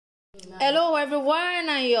Hello everyone,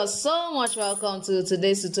 and you're so much welcome to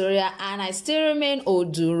today's tutorial, and I still remain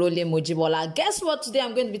Odurole Mojibola. Guess what? Today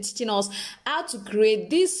I'm going to be teaching us how to create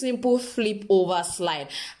this simple flip over slide.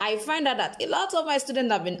 I find out that a lot of my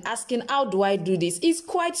students have been asking, how do I do this? It's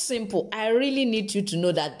quite simple. I really need you to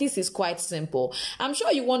know that this is quite simple. I'm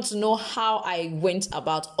sure you want to know how I went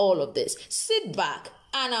about all of this. Sit back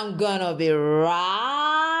and I'm gonna be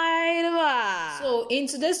right back. So in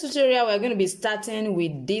today's tutorial, we're going to be starting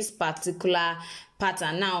with this particular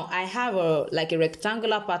pattern. Now I have a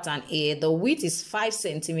rectangular pattern here. The width is 5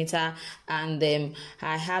 centimeter, and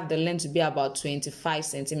I have the length to be about 25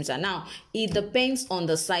 centimeter. Now it depends on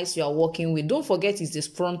the size you are working with. Don't forget it's this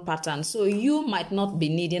front pattern, so you might not be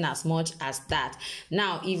needing as much as that.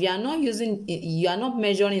 Now if you are not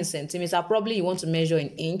measuring in centimeter, probably you want to measure in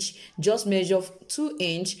inch. Just measure 2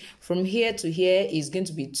 inch from here to here is going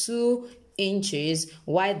to be 2 inches,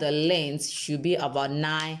 while the length should be about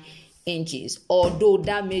 9 inches, although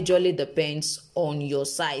that majorly depends on your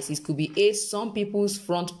size. It could be 8. Some people's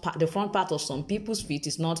the front part of some people's feet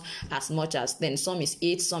is not as much as 10. Some is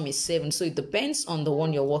 8, some is 7, so it depends on the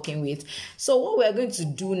one you're working with. So what we are going to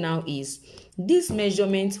do now is this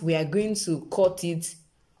measurement, we are going to cut it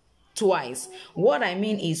twice. What I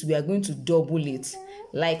mean is we are going to double it.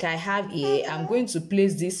 Like I have here, I'm going to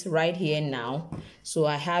place this right here now, so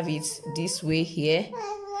I have it this way here.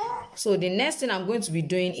 So the next thing I'm going to be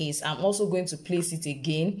doing is I'm also going to place it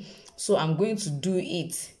again. So I'm going to do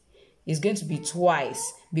it. It's going to be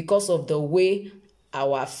twice because of the way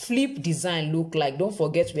our flip design look like. Don't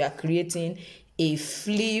forget we are creating a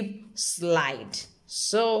flip slide.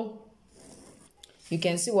 So you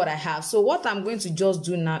can see what I have. So what I'm going to just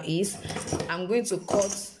do now is I'm going to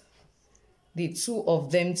cut the two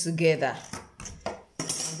of them together.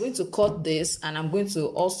 I'm going to cut this, and I'm going to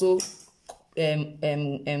also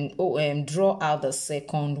draw out the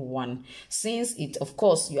second one. Since it, of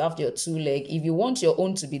course, you have your 2 leg. If you want your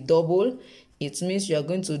own to be double, it means you are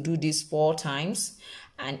going to do this 4 times.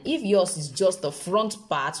 And if yours is just the front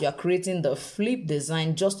part, you are creating the flip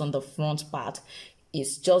design just on the front part,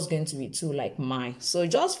 it's just going to be 2 like mine. So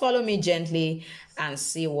just follow me gently and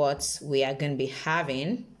see what we are going to be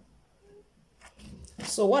having.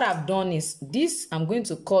 So what I've done is this, I'm going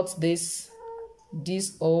to cut this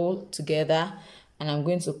all together, and I'm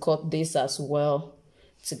going to cut this as well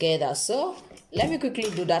together. So let me quickly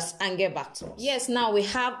do that and get back to us. Yes, now we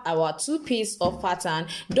have our 2 piece of pattern.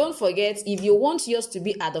 Don't forget, if you want yours to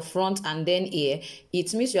be at the front and then here,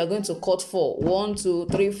 it means you are going to cut 4. 1, 2,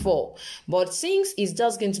 3, 4. But since it's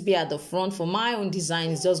just going to be at the front, for my own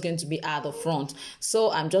design, it's just going to be at the front.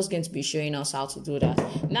 So I'm just going to be showing us how to do that.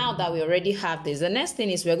 Now that we already have this, the next thing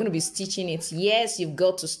is we're going to be stitching it. Yes, you've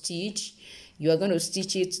got to stitch. You are going to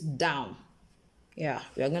stitch it down. Yeah,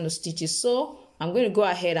 we are going to stitch it. So I'm going to go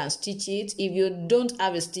ahead and stitch it. If you don't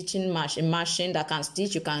have a stitching machine that can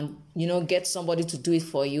stitch, you can, get somebody to do it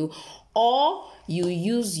for you, or you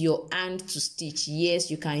use your hand to stitch.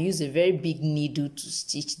 Yes, you can use a very big needle to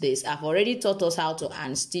stitch this. I've already taught us how to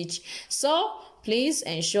hand stitch, so please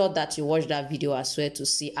ensure that you watch that video as well to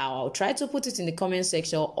see how. I'll try to put it in the comment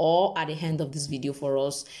section or at the end of this video for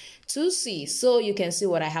us to see, so you can see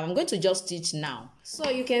what I have. I'm going to just stitch now. So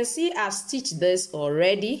you can see I've stitched this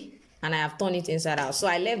already, and I have turned it inside out. So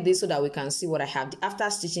I left this so that we can see what I have. After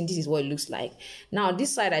stitching, this is what it looks like. Now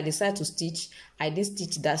this side I decided to stitch. I didn't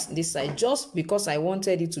stitch this side just because I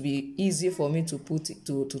wanted it to be easy for me to put it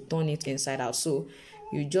to turn it inside out. So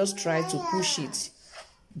you just try to push it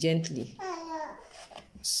gently.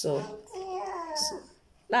 So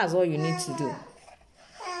that's all you need to do.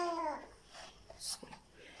 So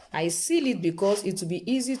I seal it because it will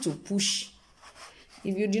be easy to push.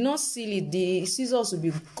 If you do not seal it, the scissors will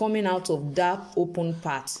be coming out of that open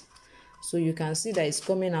part. So you can see that it's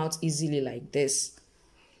coming out easily like this.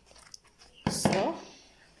 So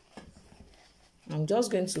I'm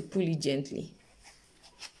just going to pull it gently.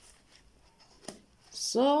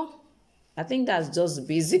 So I think that's just the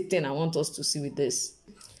basic thing I want us to see with this.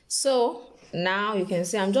 So now you can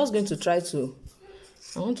see I'm just going to try to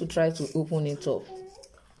open it up.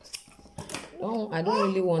 No, I don't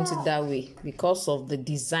really want it that way because of the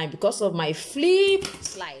design, because of my flip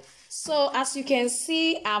slide. So as you can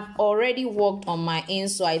see, I've already worked on my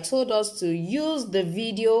insole. I told us to use the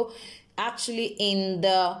video actually in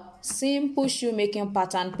the simple shoemaking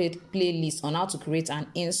pattern playlist on how to create an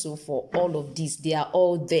insole for all of these. They are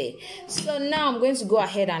all there. So now I'm going to go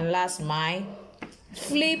ahead and last my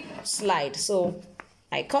flip slide. So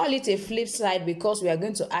I call it a flip slide because we are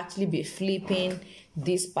going to actually be flipping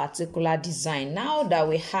this particular design. Now that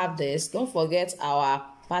we have this, don't forget our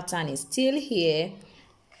pattern is still here.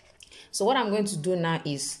 So what I'm going to do now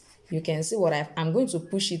is you can see what I'm going to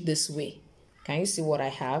push it this way. Can you see what I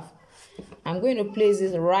have? I'm going to place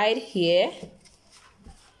it right here,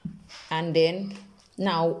 and then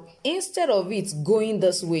now instead of it going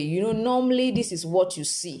this way, you know, normally this is what you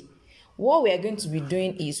see. What we are going to be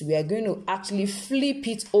doing is we are going to actually flip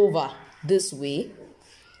it over this way.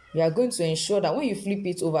 We are going to ensure that when you flip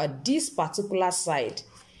it over, this particular side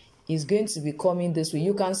is going to be coming this way.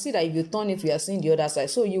 You can see that if you turn it, we are seeing the other side.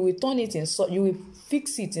 So you will turn it in you will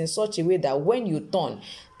fix it in such a way that when you turn,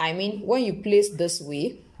 I mean when you place this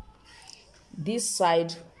way, this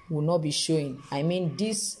side will not be showing. I mean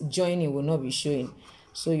this joining will not be showing.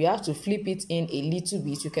 So you have to flip it in a little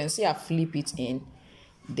bit. You can see I flip it in,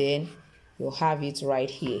 then you'll have it right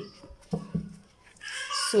here.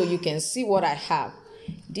 So you can see what I have.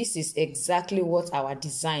 This is exactly what our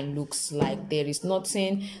design looks like. There is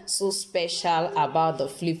nothing so special about the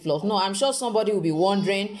flip-flops. No, I'm sure somebody will be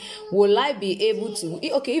wondering, will I be able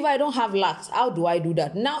to, okay, if I don't have locks, how do I do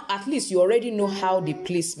that? Now, at least you already know how the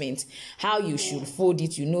placement, how you should fold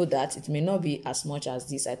it. You know that it may not be as much as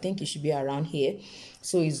this. I think it should be around here.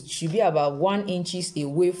 So it should be about 1 inch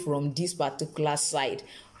away from this particular side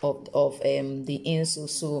of the insole.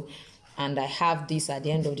 So and I have this at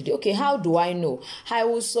the end of the day. Okay, how do I know? I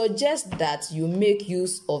will suggest that you make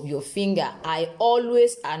use of your finger. I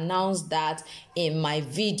always announce that in my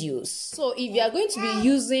videos. So if you are going to be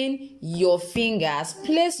using your fingers,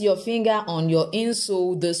 place your finger on your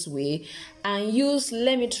insole this way and use,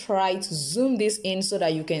 let me try to zoom this in so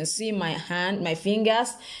that you can see my hand, my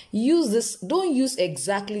fingers. Use this, don't use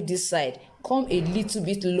exactly this side. Come a little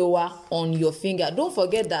bit lower on your finger. Don't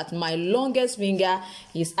forget that my longest finger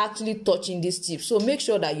is actually touching this tip. So make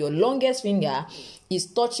sure that your longest finger is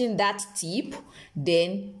touching that tip.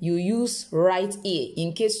 Then you use right ear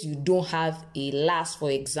in case you don't have a last, for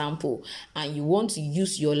example, and you want to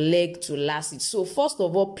use your leg to last it. So first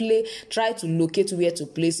of all, try to locate where to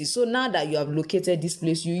place it. So now that you have located this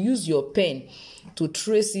place, you use your pen to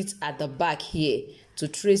trace it at the back here, to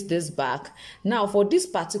trace this back. Now for this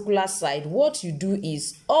particular side, what you do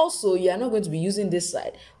is also, you are not going to be using this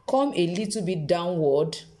side. Come a little bit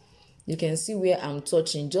downward. You can see where I'm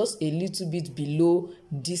touching, just a little bit below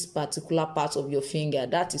this particular part of your finger.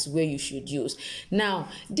 That is where you should use. Now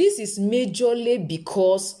this is majorly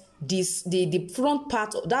because the front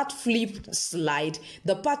part of that flip slide,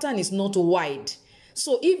 the pattern is not wide.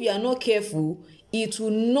 So if you are not careful, it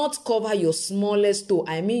will not cover your smallest toe.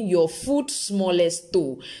 I mean your foot smallest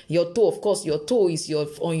toe. Your toe, of course, your toe is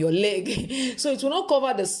on your leg. So it will not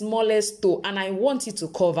cover the smallest toe. And I want it to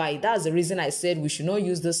cover it. That's the reason I said we should not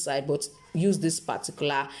use this side, but use this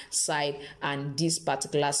particular side and this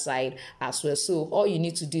particular side as well. So all you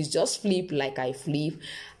need to do is just flip like I flip,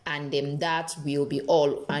 and then that will be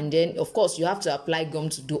all. And then of course you have to apply gum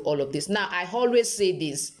to do all of this. Now I always say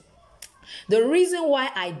this. The reason why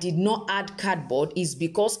I did not add cardboard is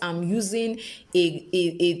because I'm using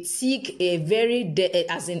a thick,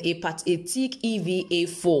 thick EVA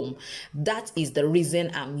foam. That is the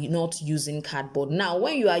reason I'm not using cardboard. Now,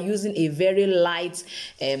 when you are using a very light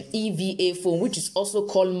EVA foam, which is also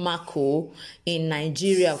called Mako in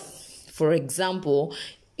Nigeria, for example,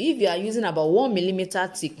 if you are using about 1 millimeter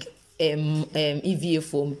thick EVA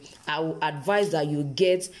foam, I will advise that you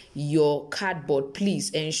get your cardboard. Please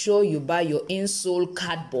ensure you buy your insole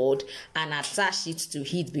cardboard and attach it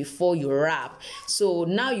to it before you wrap. So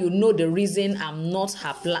now you know the reason I'm not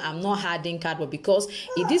adding cardboard, because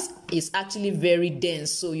it is actually very dense.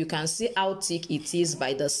 So you can see how thick it is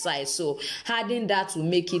by the side. So adding that will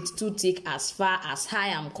make it too thick. As far as I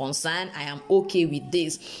am concerned, I am okay with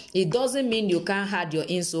this. It doesn't mean you can't add your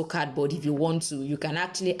insole cardboard. If you want to, you can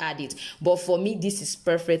actually add it. But for me, this is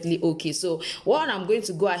perfectly okay. So what I'm going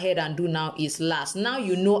to go ahead and do now is last. Now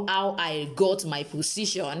you know how I got my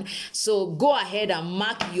position. So go ahead and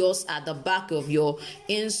mark yours at the back of your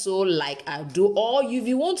insole like I do. Or if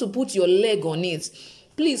you want to put your leg on it,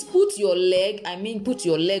 please put your leg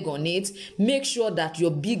on it. Make sure that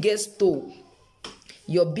your biggest toe,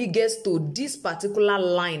 this particular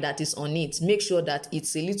line that is on it, make sure that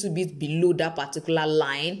it's a little bit below that particular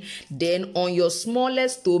line. Then on your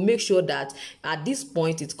smallest toe, make sure that at this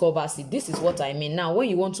point it covers it. This is what I mean. Now when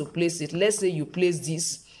you want to place it, let's say you place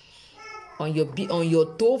this on your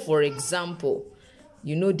toe, for example.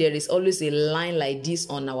 You know there is always a line like this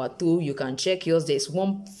on our toe. You can check yours. There's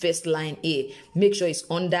one first line here. Make sure it's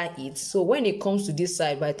under it. So when it comes to this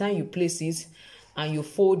side, by the time you place it and you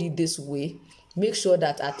fold it this way, make sure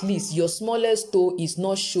that at least your smallest toe is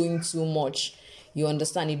not showing too much. You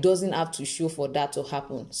understand? It doesn't have to show for that to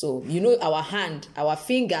happen. So you know, our hand, our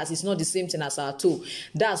fingers is not the same thing as our toe.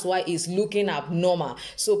 That's why it's looking abnormal.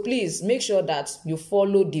 So please make sure that you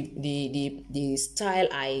follow the style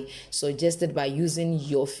I suggested by using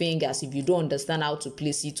your fingers. If you don't understand how to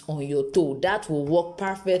place it on your toe, that will work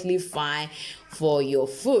perfectly fine for your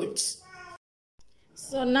foot.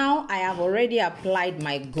 So now I have already applied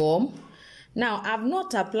my gum. Now I've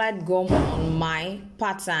not applied gum on my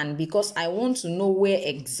pattern because I want to know where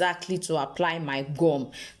exactly to apply my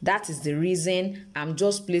gum. That is the reason I'm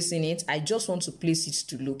just placing it. I just want to place it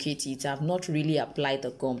to locate it. I've not really applied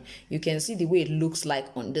the gum. You can see the way it looks like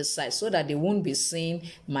on this side so that they won't be seeing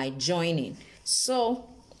my joining. So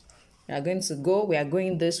we are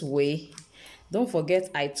going this way. Don't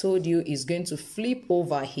forget, I told you it's going to flip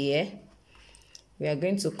over here. We are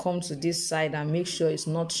going to come to this side and make sure it's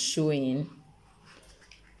not showing.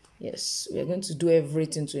 Yes, we are going to do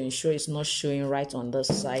everything to ensure it's not showing right on this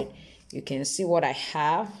side. You can see what I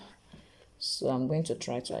have. So I'm going to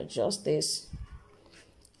try to adjust this.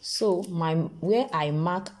 So where I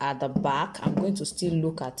mark at the back, I'm going to still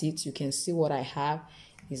look at it. You can see what I have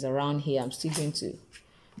is around here. I'm still going to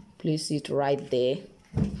place it right there.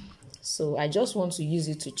 So I just want to use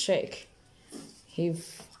it to check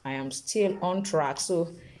if I am still on track. So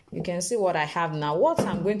you can see what I have now. What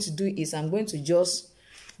I'm going to do is I'm going to just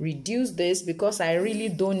reduce this because I really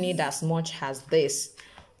don't need as much as this.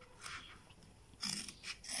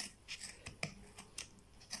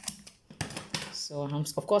 So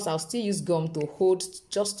of course I'll still use gum to hold,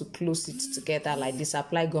 just to close it together like this.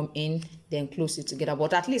 Apply gum in, then close it together,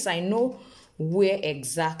 but at least I know where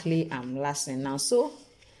exactly I'm lasting now. So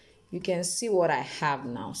you can see what I have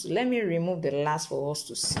now. So let me remove the last for us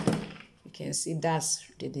to see. You can see that's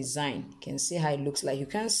the design. You can see how it looks like. You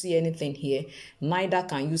can't see anything here, neither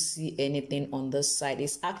can you see anything on this side.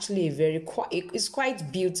 It's actually it's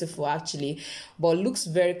quite beautiful actually, but looks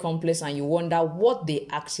very complex and you wonder what they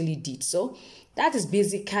actually did. So that is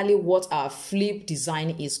basically what our flip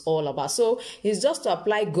design is all about. So it's just to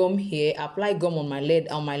apply gum here, apply gum on my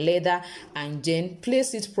leather, and then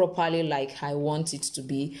place it properly like I want it to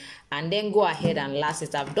be, and then go ahead and last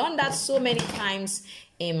it. I've done that so many times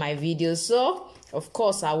in my videos, so of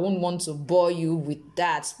course I won't want to bore you with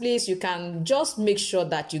that. Please, you can just make sure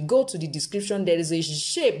that you go to the description. There is a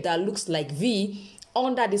shape that looks like V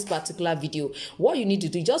under this particular video. What you need to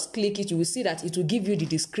do, just click it. You will see that it will give you the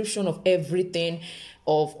description of everything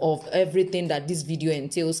of everything that this video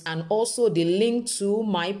entails, and also the link to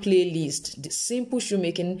my playlist, the simple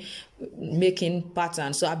shoemaking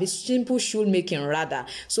pattern. So I'll be simple shoemaking rather.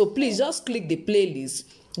 So please just click the playlist,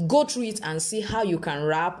 go through it and see how you can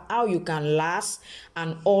wrap, how you can last,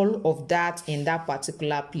 and all of that in that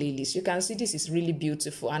particular playlist. You can see this is really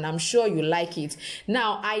beautiful and I'm sure you like it.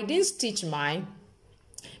 Now I didn't stitch mine.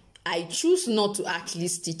 I choose not to actually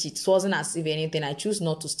stitch it. It wasn't as if anything. I choose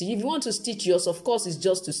not to stitch. If you want to stitch yours, of course, it's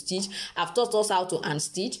just to stitch. I've taught us how to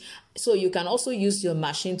unstitch, so you can also use your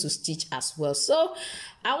machine to stitch as well. So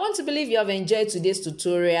I want to believe you have enjoyed today's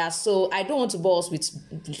tutorial. So I don't want to bore us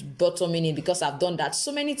with bottoming it because I've done that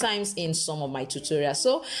so many times in some of my tutorials.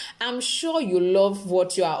 So I'm sure you love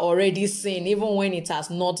what you are already seeing, even when it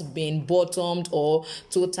has not been bottomed or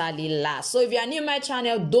totally last. So if you are new to my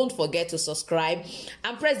channel, don't forget to subscribe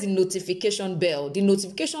and press the notification bell. The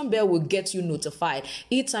notification bell will get you notified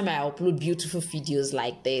each time I upload beautiful videos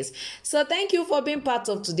like this. So thank you for being part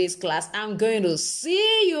of today's class. I'm going to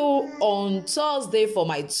see you on Thursday for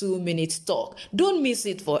my 2-minute talk. Don't miss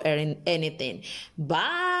it for anything.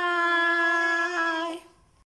 Bye.